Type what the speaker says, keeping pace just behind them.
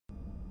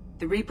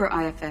The Reaper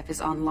IFF is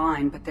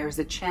online, but there is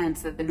a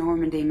chance that the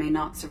Normandy may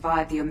not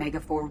survive the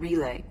Omega-4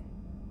 relay.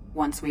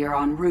 Once we are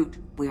en route,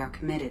 we are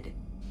committed.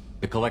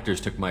 The Collectors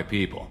took my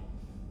people.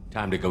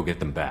 Time to go get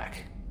them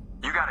back.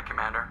 You got it,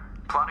 Commander.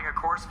 Plotting a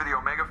course for the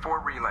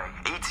Omega-4 relay.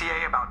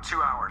 ETA about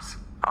 2 hours.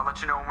 I'll let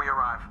you know when we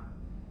arrive.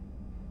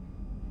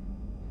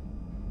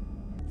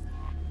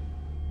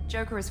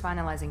 Joker is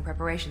finalizing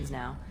preparations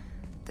now.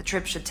 The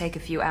trip should take a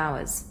few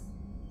hours.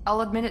 I'll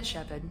admit it,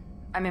 Shepard.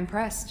 I'm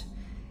impressed.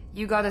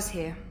 You got us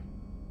here.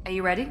 Are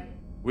you ready?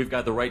 We've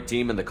got the right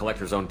team and the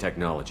Collector's own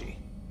technology.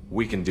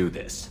 We can do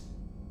this.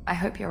 I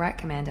hope you're right,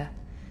 Commander.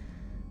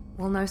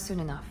 We'll know soon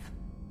enough.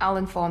 I'll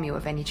inform you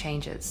of any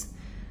changes.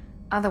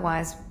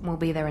 Otherwise, we'll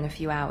be there in a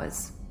few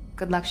hours.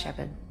 Good luck,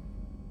 Shepard.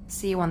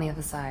 See you on the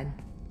other side.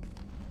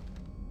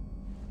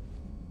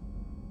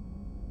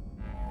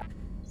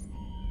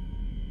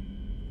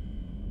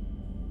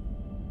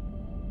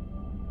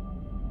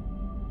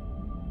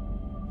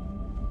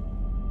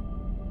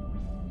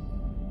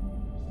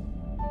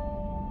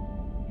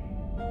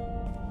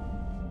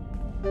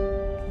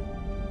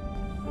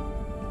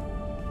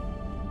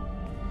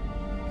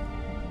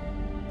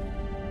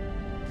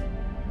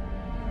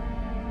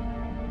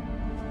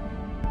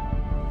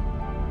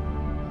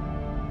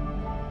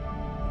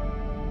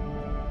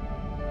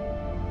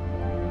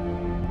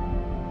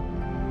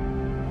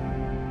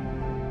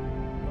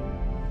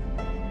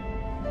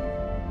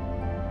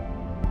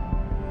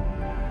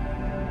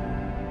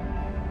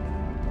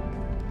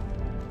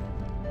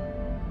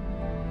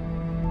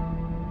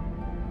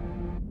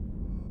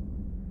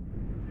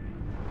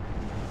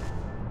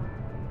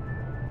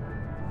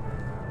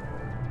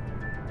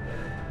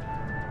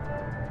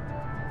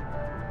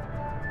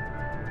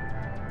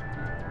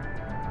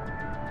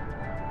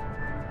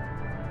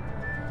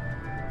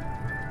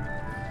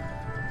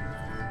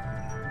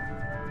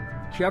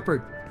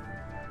 Shepard,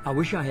 I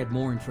wish I had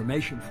more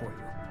information for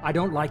you. I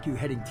don't like you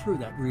heading through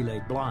that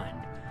relay blind,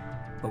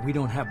 but we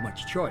don't have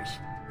much choice.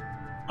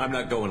 I'm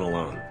not going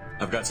alone.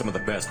 I've got some of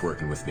the best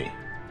working with me.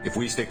 If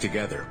we stick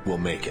together, we'll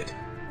make it.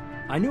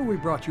 I knew we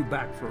brought you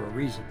back for a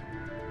reason.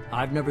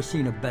 I've never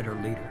seen a better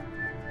leader.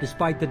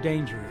 Despite the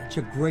danger, it's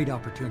a great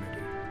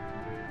opportunity.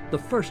 The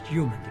first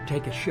human to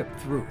take a ship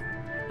through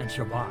and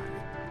survive.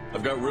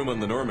 I've got room on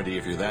the Normandy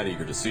if you're that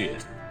eager to see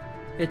it.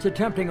 It's a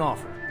tempting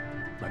offer,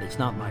 but it's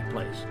not my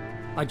place.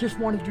 I just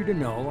wanted you to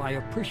know I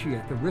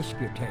appreciate the risk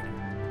you're taking.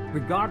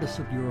 Regardless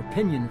of your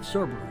opinion of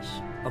Cerberus,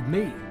 of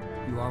me,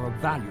 you are a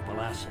valuable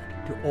asset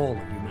to all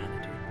of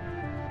humanity.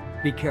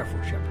 Be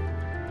careful, Shepard.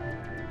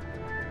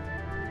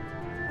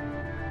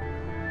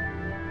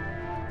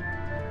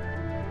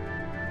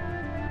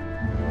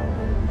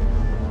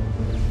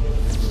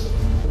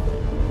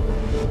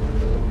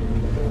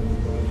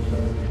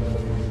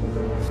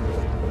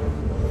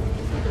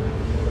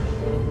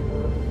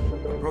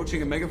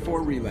 Approaching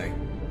Omega-4 relay.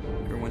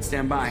 Everyone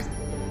stand by.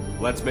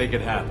 Let's make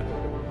it happen.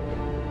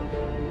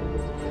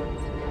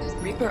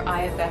 Reaper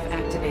IFF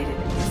activated.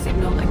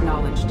 Signal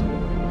acknowledged.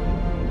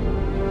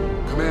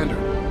 Commander,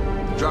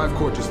 the drive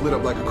core just lit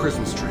up like a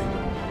Christmas tree.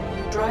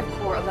 Drive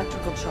core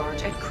electrical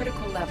charge at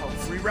critical levels.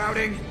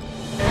 Rerouting.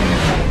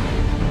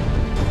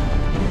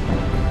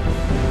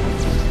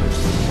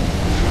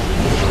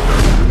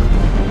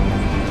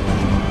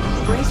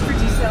 Brace for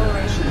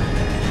deceleration.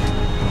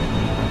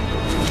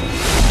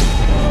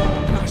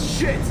 Ah,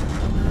 shit!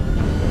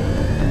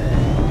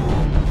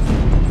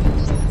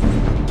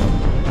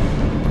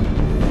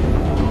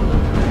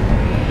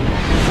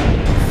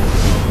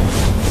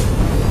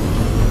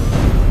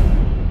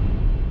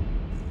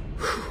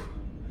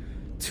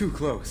 Too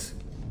close.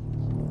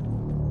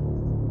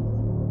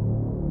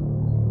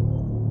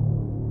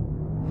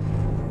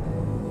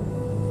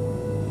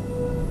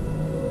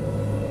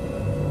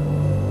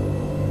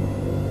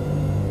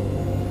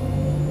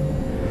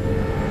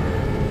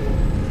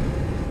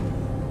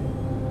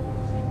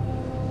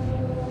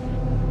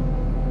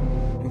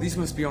 Well, these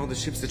must be all the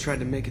ships that tried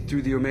to make it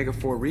through the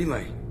Omega-4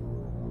 relay.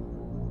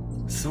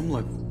 Some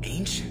look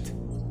ancient.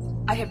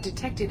 I have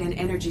detected an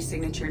energy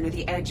signature near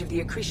the edge of the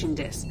accretion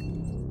disk.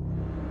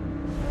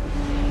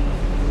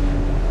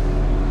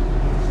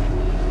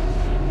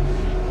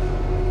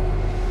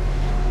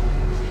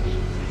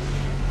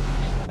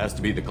 Has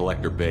to be the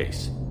Collector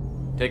base.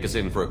 Take us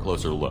in for a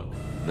closer look.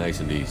 Nice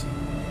and easy.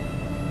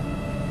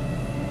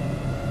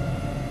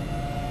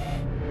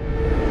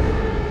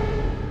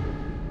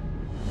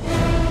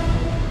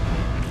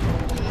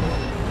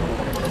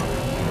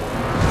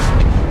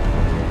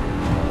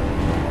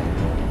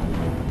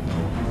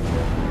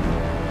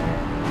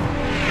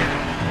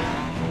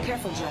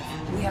 Careful, Jeff.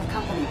 We have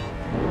company.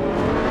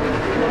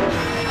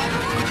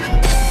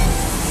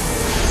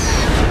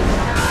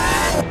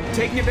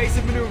 Taking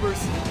evasive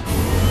maneuvers.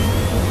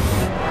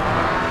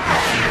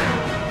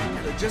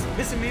 They're just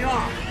pissing me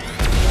off.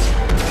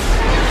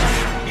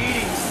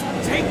 Edie,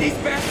 take these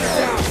bastards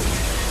out!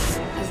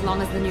 As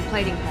long as the new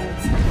plating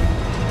holds.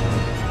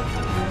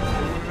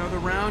 Want another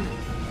round?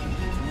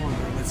 Come on,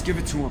 girl, let's give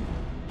it to him.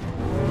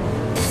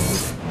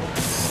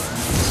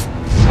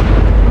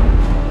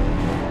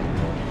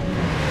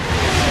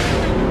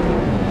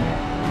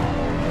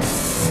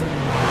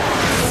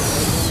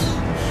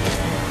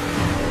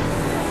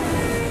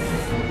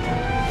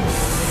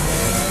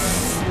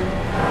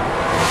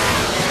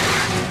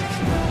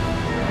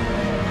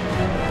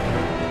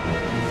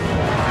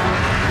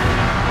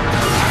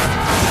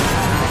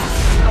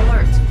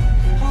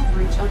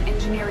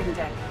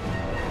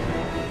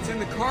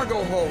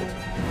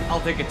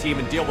 I'll take a team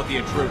and deal with the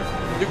intruder.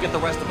 You get the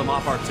rest of them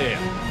off our tail.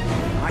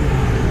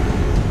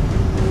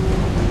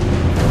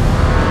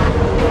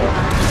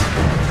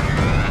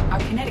 Our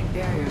kinetic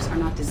barriers are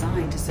not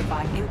designed to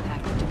survive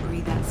impact with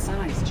debris that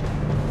size, Joe.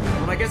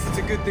 Well, I guess it's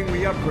a good thing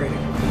we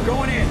upgraded.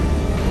 Going in!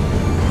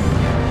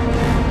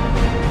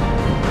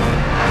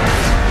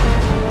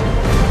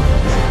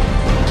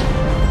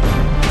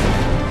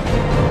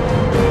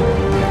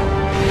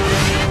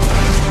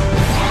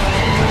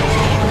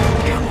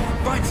 Come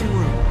on, find some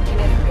room.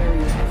 Kinetic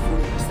barriers at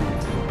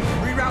 40%.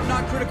 Reroute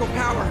non-critical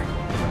power.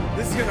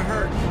 This is gonna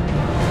hurt.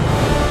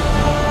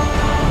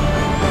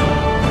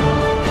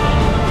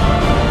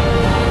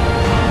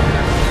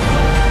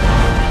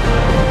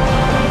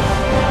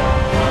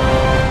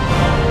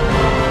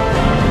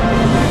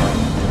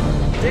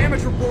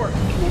 Damage report!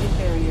 Kinetic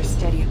barriers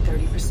steady at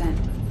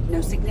 30%.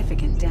 No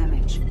significant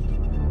damage.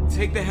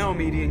 Take the helm,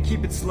 Edie, and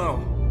keep it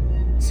slow.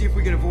 See if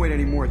we can avoid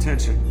any more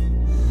attention.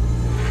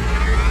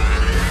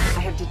 I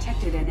have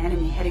detected an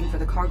enemy heading for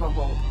the cargo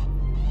hold.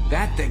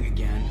 That thing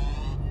again.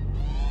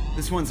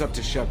 This one's up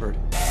to Shepard.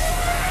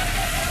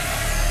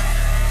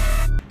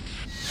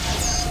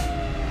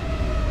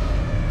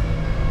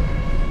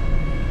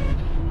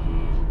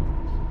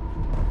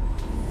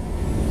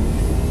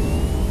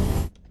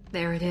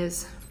 There it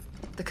is.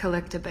 The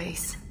collector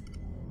base.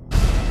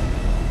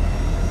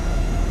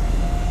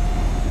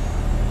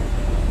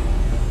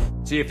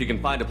 See if you can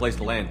find a place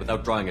to land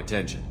without drawing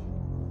attention.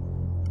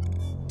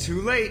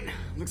 Too late.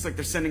 Looks like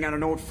they're sending out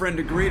an old friend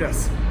to greet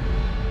us.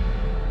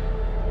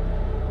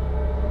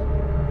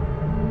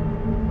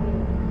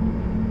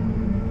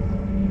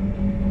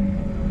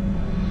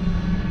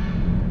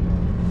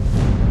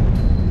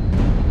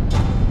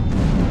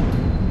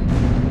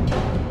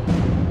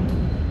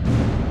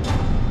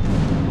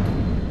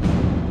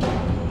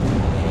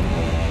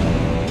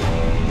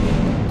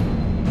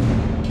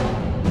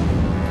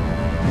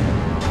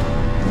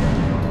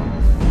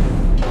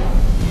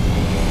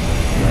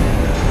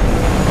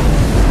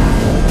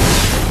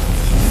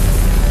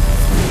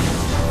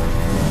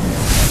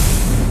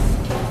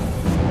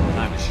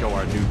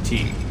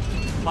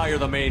 Fire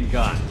the main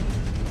gun.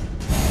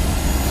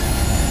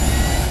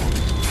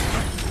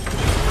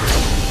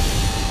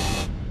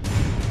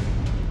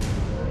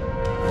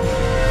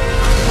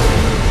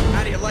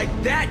 How do you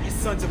like that, you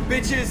sons of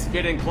bitches?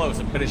 Get in close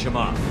and finish him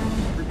off.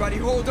 Everybody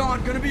hold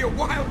on, gonna be a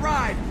wild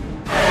ride!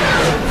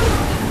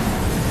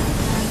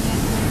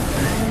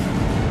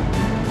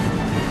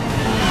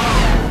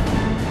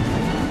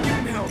 Give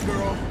him hell,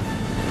 girl.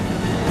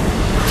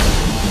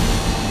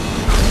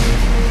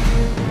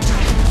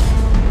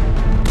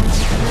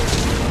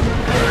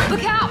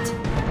 Look out!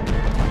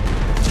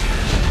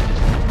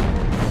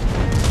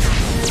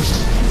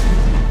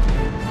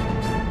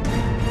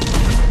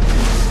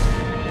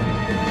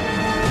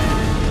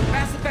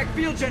 Mass effect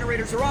field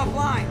generators are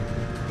offline.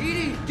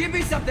 Edie, give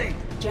me something!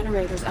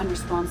 Generators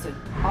unresponsive.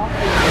 All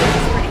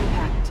hands for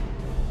impact.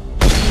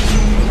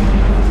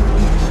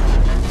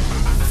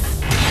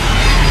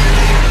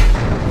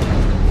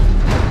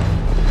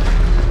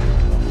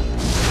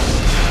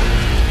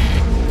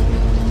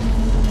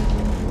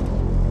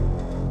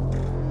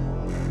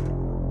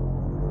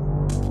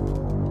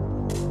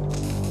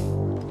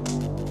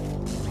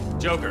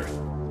 Joker,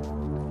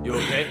 you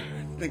okay?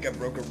 I think I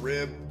broke a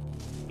rib.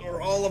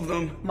 Or all of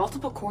them.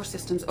 Multiple core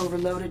systems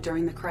overloaded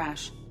during the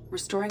crash.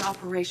 Restoring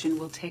operation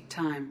will take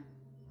time.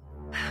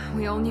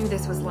 We all knew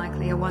this was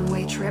likely a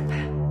one-way trip.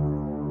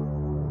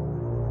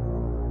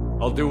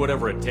 I'll do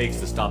whatever it takes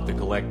to stop the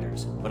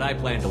collectors, but I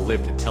plan to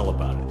live to tell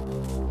about it.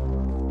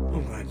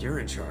 I'm glad you're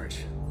in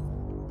charge.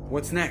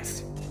 What's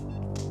next?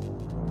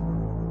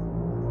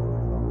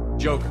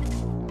 Joker,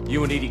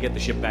 you and Edie get the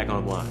ship back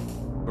online.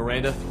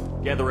 Miranda,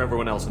 gather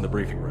everyone else in the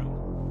briefing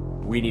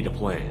room. We need a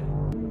plan.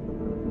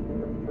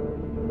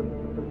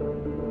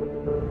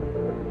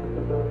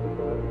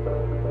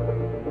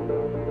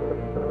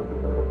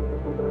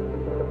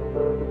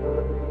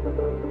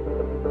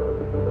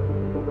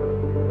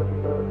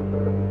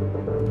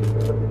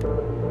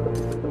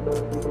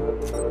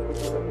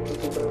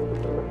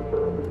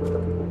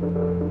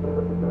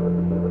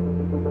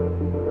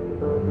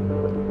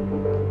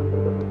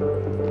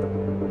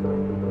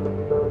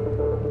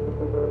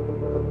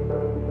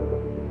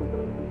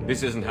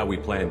 This isn't how we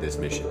planned this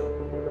mission,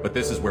 but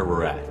this is where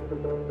we're at.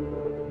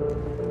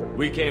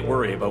 We can't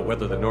worry about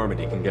whether the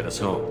Normandy can get us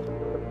home.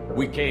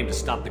 We came to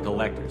stop the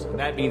collectors, and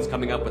that means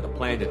coming up with a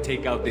plan to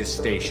take out this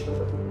station.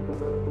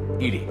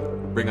 Edie,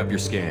 bring up your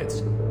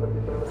scans.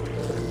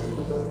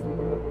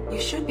 You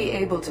should be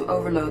able to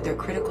overload their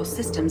critical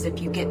systems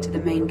if you get to the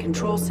main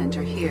control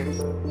center here.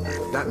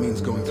 That means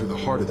going through the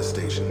heart of the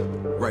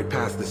station, right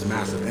past this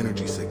massive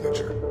energy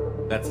signature.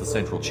 That's the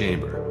central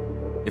chamber.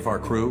 If our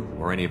crew,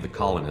 or any of the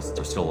colonists,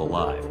 are still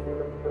alive,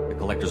 the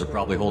collectors are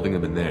probably holding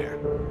them in there.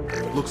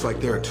 Looks like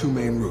there are two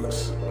main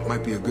routes.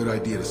 Might be a good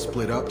idea to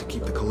split up to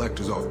keep the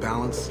collectors off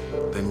balance,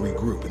 then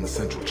regroup in the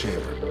central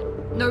chamber.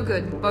 No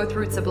good. Both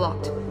routes are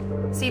blocked.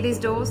 See these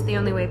doors? The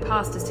only way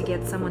past is to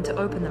get someone to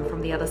open them from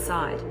the other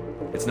side.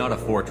 It's not a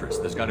fortress.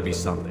 There's gotta be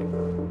something.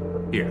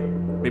 Here,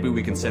 maybe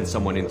we can send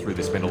someone in through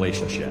this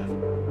ventilation shaft.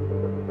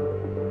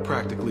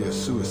 Practically a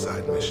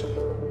suicide mission.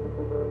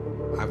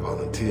 I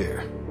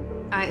volunteer.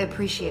 I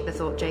appreciate the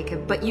thought,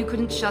 Jacob, but you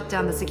couldn't shut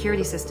down the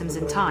security systems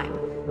in time.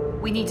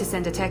 We need to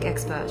send a tech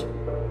expert.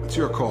 It's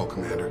your call,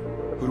 Commander.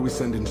 Who do we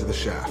send into the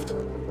shaft?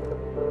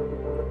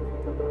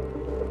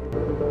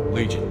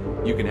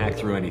 Legion, you can hack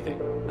through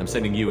anything. I'm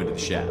sending you into the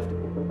shaft.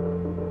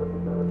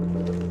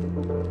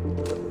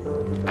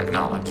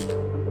 Acknowledged.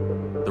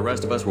 The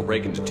rest of us will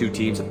break into 2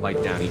 teams and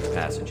fight down each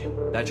passage.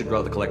 That should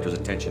draw the Collector's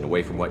attention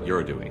away from what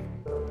you're doing.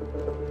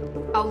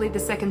 I'll lead the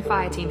second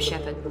fire team,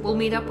 Shepard. We'll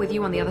meet up with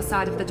you on the other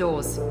side of the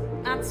doors.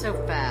 Not so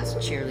fast,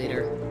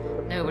 cheerleader.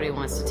 Nobody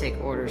wants to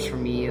take orders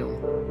from you.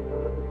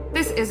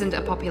 This isn't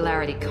a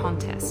popularity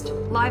contest.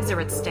 Lives are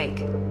at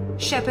stake.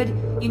 Shepard,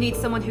 you need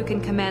someone who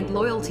can command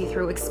loyalty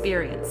through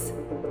experience.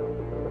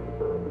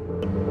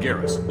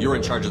 Garrus, you're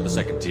in charge of the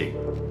second team.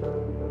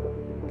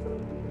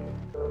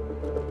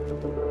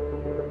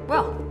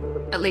 Well,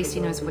 at least he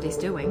knows what he's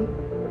doing.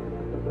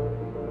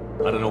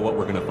 I don't know what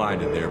we're gonna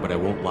find in there, but I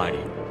won't lie to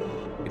you.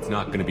 It's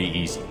not gonna be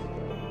easy.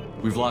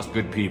 We've lost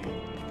good people.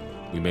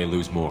 We may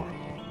lose more.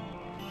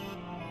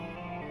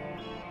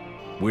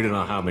 We don't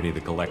know how many the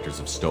Collectors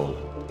have stolen.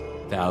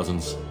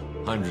 Thousands,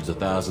 hundreds of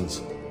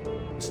thousands.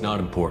 It's not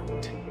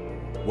important.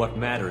 What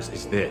matters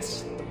is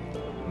this.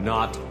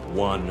 Not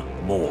one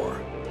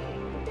more.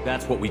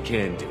 That's what we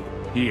can do.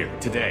 Here,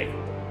 today.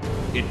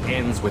 It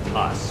ends with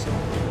us.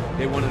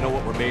 They want to know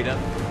what we're made of?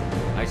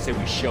 I say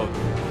we show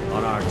them,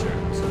 on our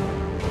terms.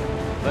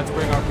 Let's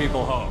bring our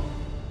people home.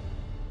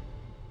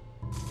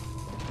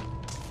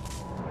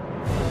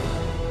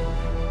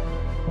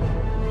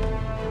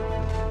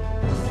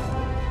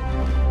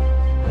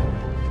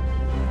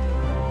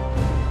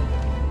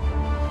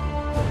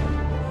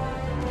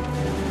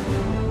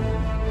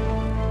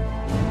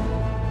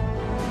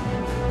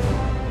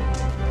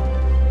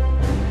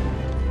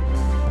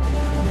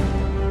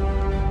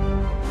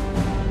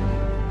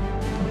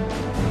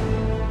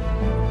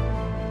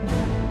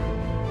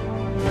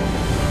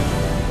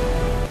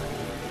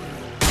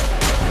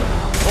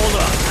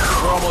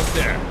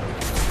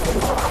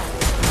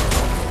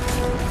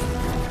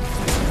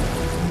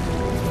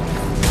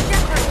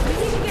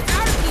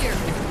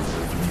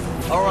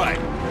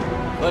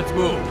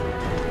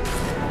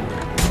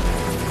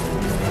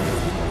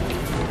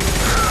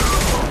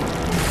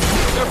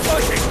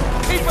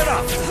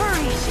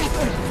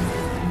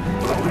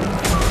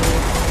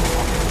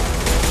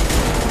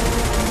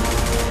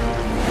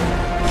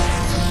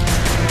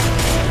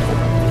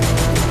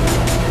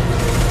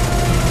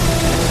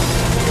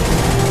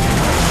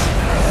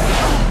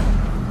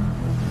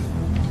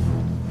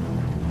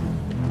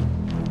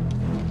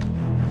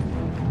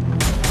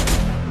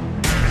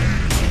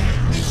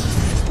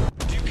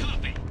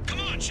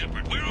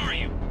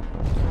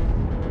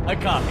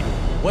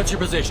 What's your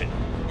position?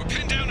 We're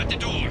pinned down at the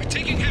door,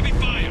 taking heavy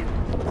fire.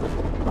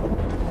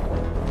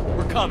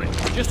 We're coming.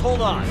 Just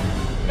hold on.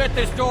 Get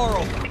this door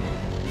open.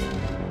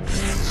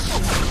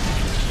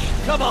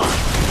 Come on!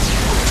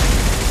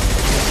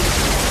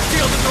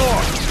 Seal the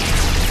door!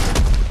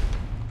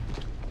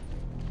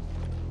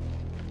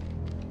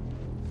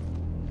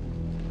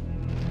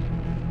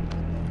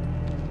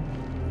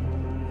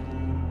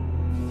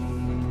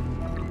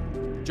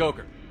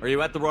 Joker, are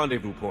you at the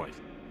rendezvous point?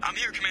 I'm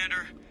here,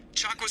 Commander.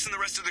 Chakwas and the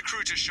rest of the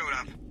crew just showed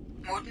up.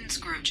 Morton's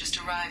group just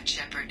arrived,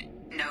 Shepard.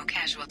 No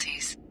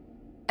casualties.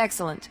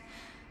 Excellent.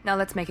 Now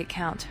let's make it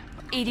count.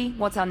 Edie,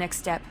 what's our next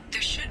step?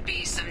 There should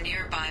be some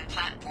nearby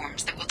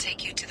platforms that will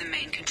take you to the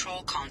main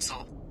control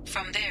console.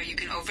 From there, you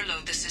can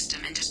overload the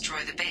system and destroy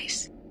the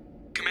base.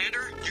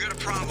 Commander, you got a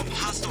problem.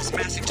 Hostiles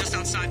massing just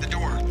outside the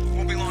door.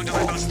 Won't be long till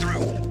they bust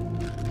through.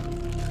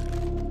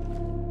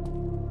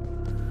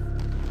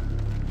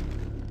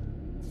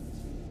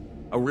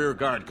 A rear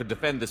guard could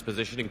defend this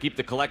position and keep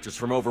the Collectors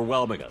from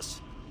overwhelming us.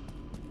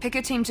 Pick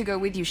a team to go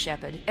with you,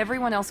 Shepard.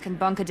 Everyone else can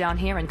bunker down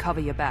here and cover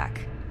your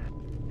back.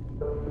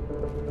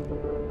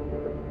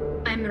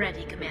 I'm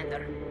ready,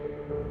 Commander.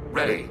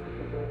 Ready.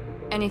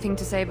 Anything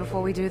to say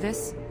before we do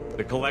this?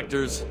 The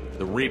Collectors,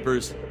 the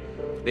Reapers,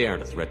 they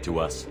aren't a threat to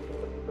us.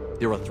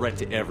 They're a threat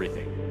to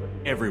everything.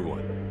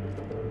 Everyone.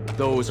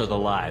 Those are the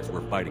lives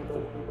we're fighting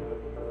for.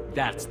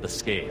 That's the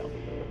scale.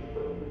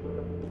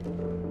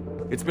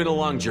 It's been a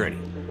long journey,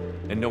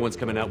 and no one's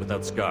coming out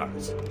without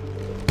scars.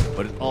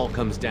 But it all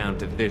comes down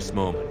to this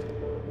moment.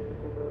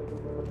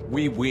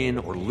 We win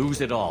or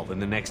lose it all in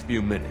the next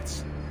few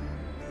minutes.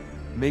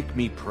 Make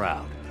me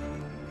proud.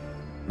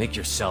 Make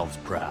yourselves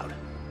proud.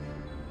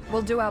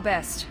 We'll do our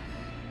best.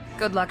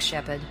 Good luck,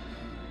 Shepard.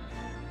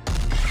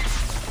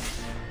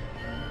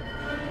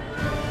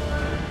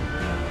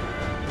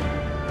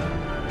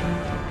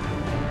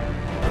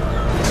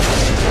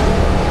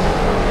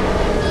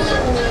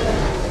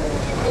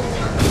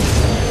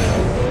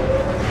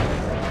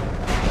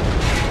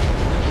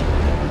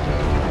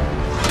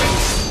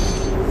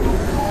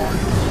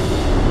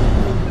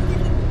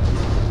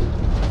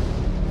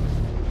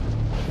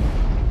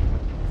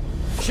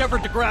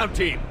 Shepard to ground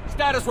team.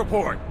 Status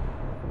report.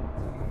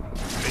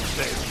 It's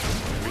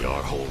safe. We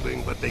are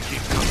holding, but they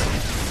keep coming.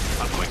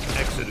 A quick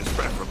exit is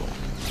preferable.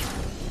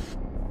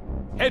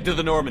 Head to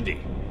the Normandy.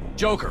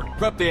 Joker,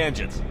 prep the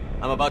engines.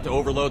 I'm about to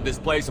overload this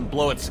place and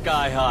blow it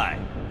sky high.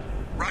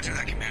 Roger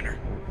that, Commander.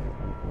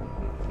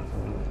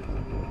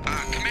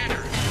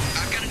 Commander,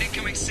 I've got an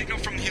incoming signal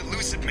from the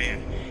Illusive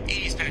Man.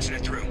 He's patching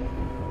it through.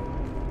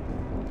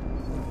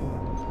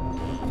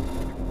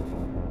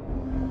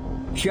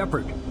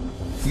 Shepard,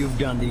 you've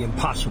done the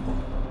impossible.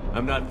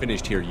 I'm not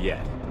finished here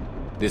yet.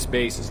 This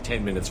base is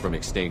 10 minutes from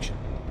extinction.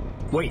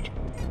 Wait.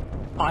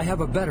 I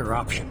have a better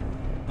option.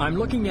 I'm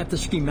looking at the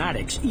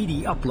schematics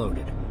EDI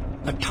uploaded.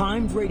 A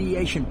timed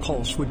radiation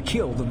pulse would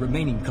kill the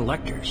remaining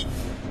collectors,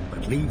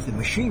 but leave the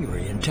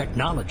machinery and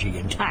technology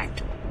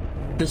intact.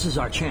 This is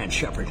our chance,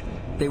 Shepard.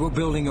 They were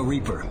building a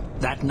Reaper.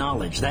 That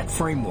knowledge, that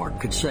framework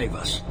could save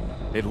us.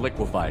 They'd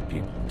liquefied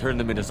people, turned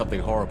them into something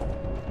horrible.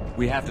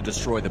 We have to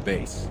destroy the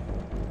base.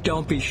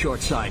 Don't be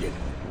short-sighted.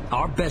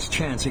 Our best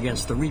chance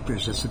against the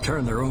Reapers is to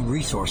turn their own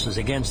resources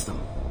against them.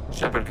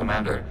 Shepard,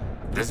 Commander,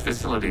 this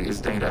facility is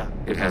data.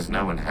 It has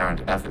no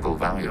inherent ethical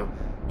value.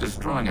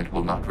 Destroying it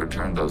will not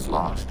return those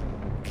lost.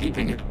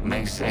 Keeping it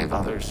may save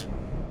others.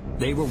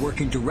 They were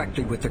working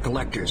directly with the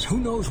collectors. Who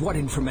knows what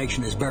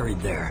information is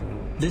buried there?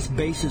 This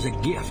base is a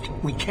gift.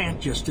 We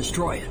can't just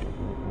destroy it.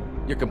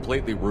 You're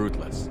completely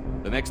ruthless.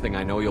 The next thing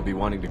I know, you'll be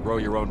wanting to grow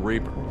your own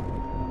Reaper.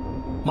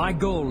 My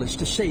goal is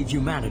to save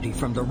humanity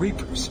from the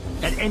Reapers,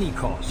 at any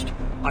cost.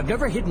 I've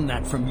never hidden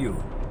that from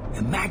you.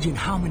 Imagine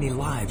how many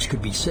lives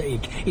could be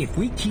saved if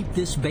we keep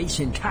this base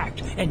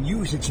intact and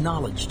use its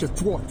knowledge to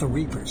thwart the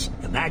Reapers.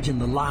 Imagine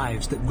the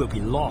lives that will be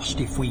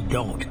lost if we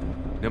don't.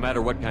 No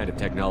matter what kind of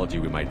technology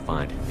we might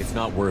find, it's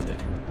not worth it.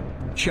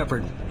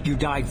 Shepard, you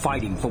died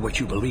fighting for what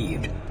you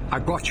believed. I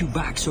brought you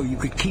back so you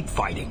could keep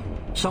fighting.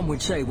 Some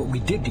would say what we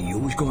did to you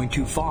was going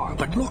too far,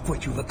 but look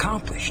what you've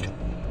accomplished.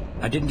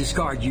 I didn't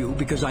discard you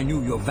because I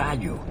knew your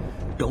value.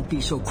 Don't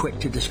be so quick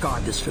to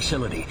discard this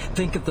facility.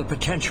 Think of the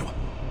potential.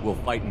 We'll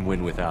fight and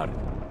win without it.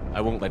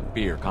 I won't let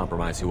fear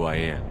compromise who I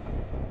am.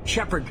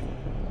 Shepard,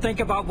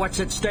 think about what's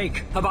at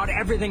stake, about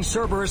everything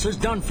Cerberus has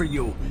done for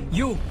you.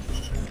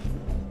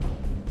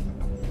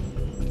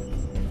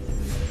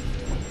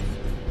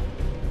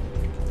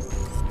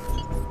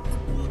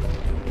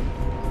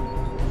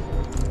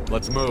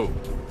 Let's move.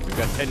 We've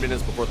got 10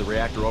 minutes before the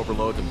reactor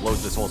overloads and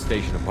blows this whole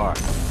station apart.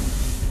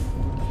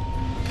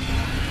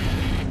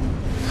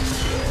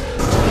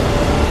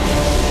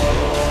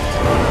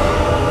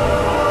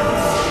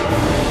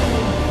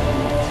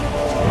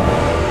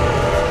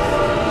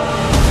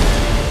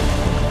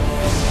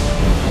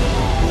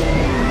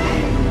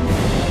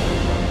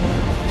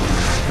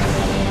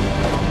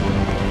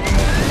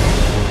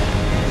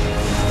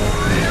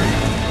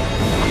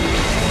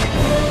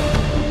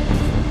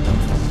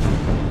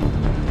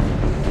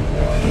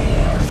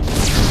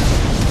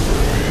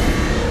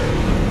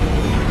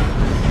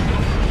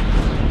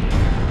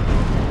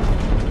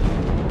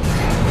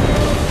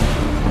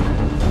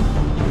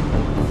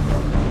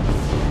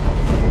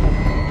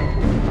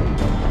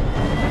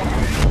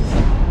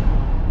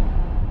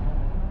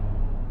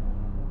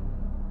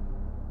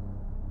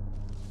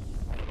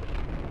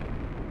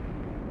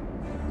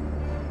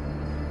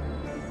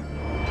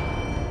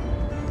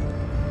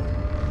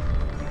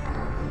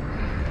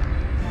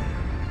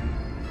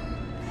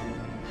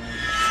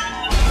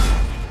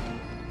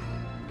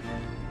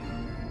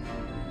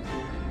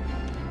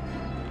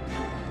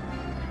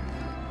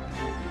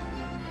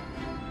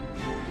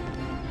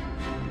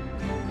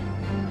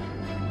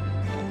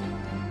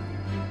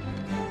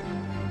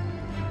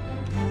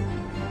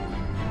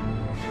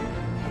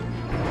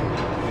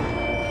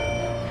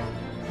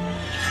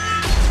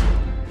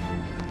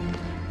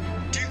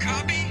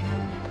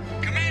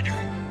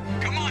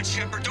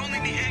 Shepard, don't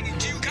leave me hanging.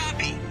 Do you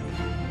copy?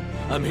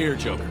 I'm here,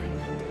 Joker.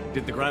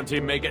 Did the ground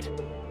team make it?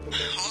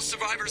 All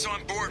survivors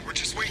on board. We're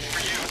just waiting for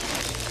you.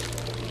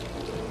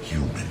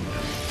 Human,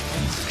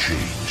 you've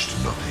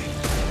changed nothing.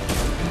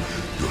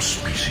 Your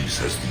species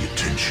has the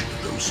attention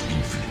of those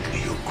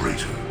infinitely or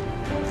greater.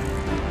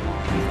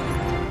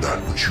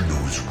 That which you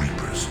know as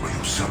Reapers are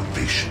your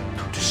salvation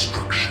through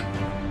destruction.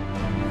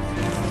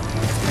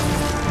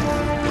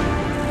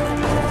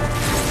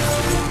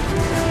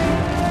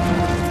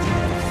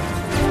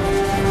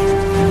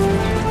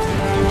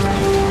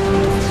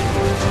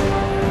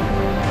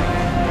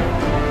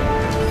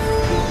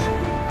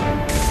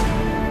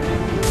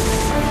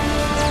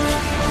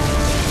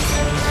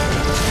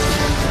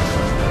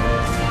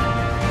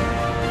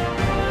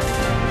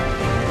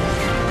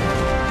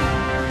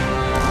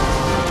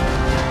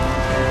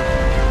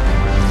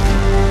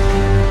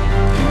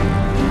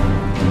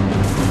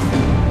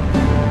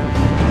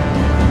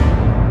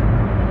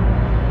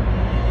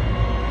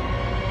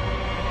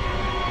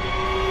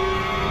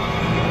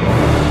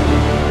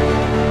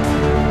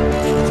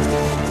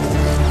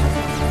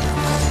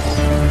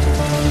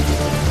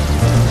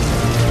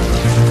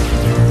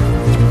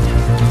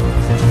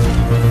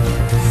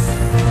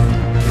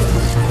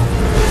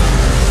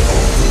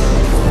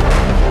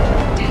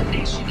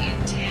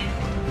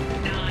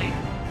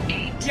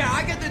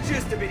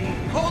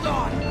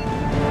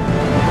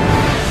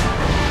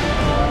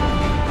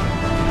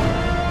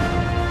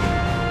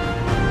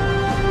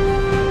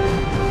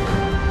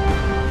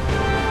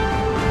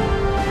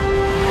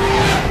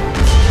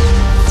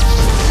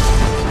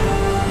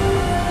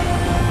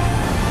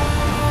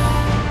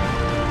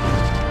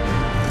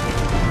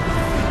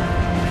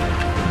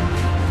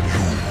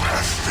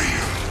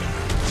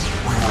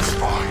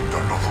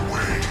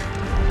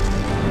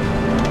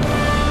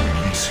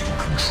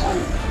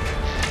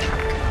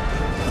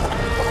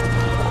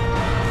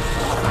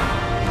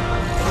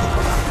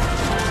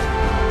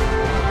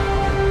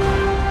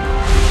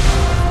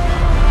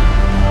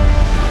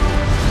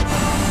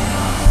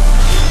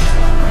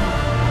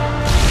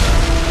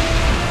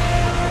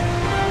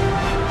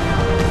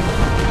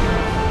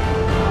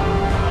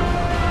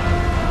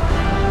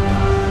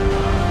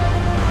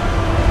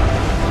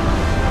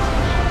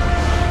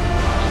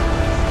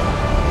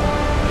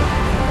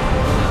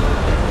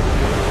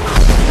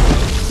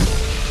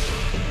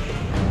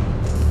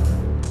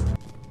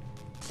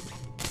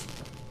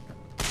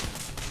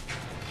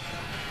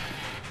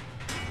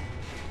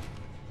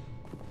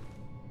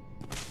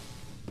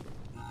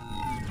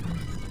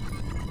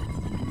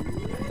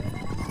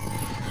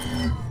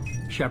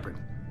 Shepard,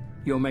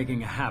 you're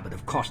making a habit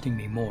of costing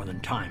me more than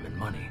time and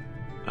money.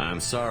 I'm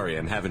sorry,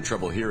 I'm having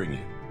trouble hearing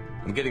you.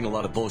 I'm getting a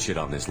lot of bullshit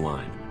on this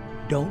line.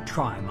 Don't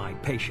try my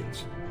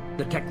patience.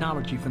 The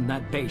technology from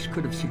that base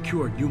could have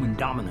secured human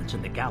dominance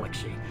in the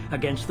galaxy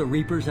against the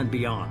Reapers and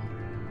beyond.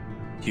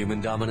 Human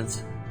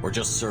dominance? Or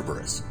just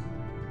Cerberus?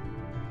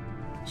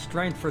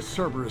 Strength for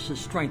Cerberus is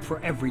strength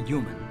for every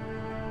human.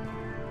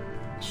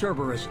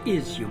 Cerberus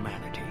is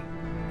humanity.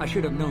 I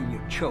should have known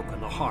you'd choke on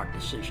the hard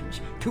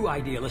decisions. Too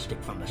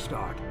idealistic from the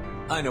start.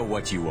 I know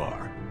what you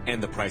are,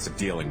 and the price of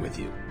dealing with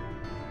you.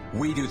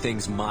 We do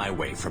things my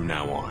way from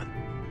now on.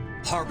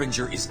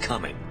 Harbinger is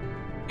coming,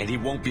 and he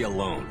won't be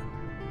alone.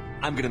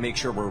 I'm gonna make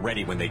sure we're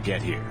ready when they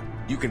get here.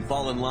 You can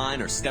fall in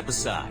line or step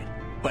aside,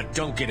 but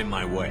don't get in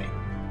my way.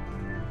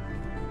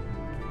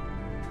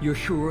 You're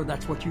sure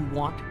that's what you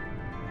want?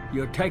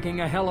 You're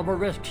taking a hell of a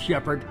risk,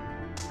 Shepard.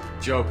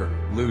 Joker,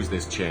 lose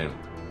this channel.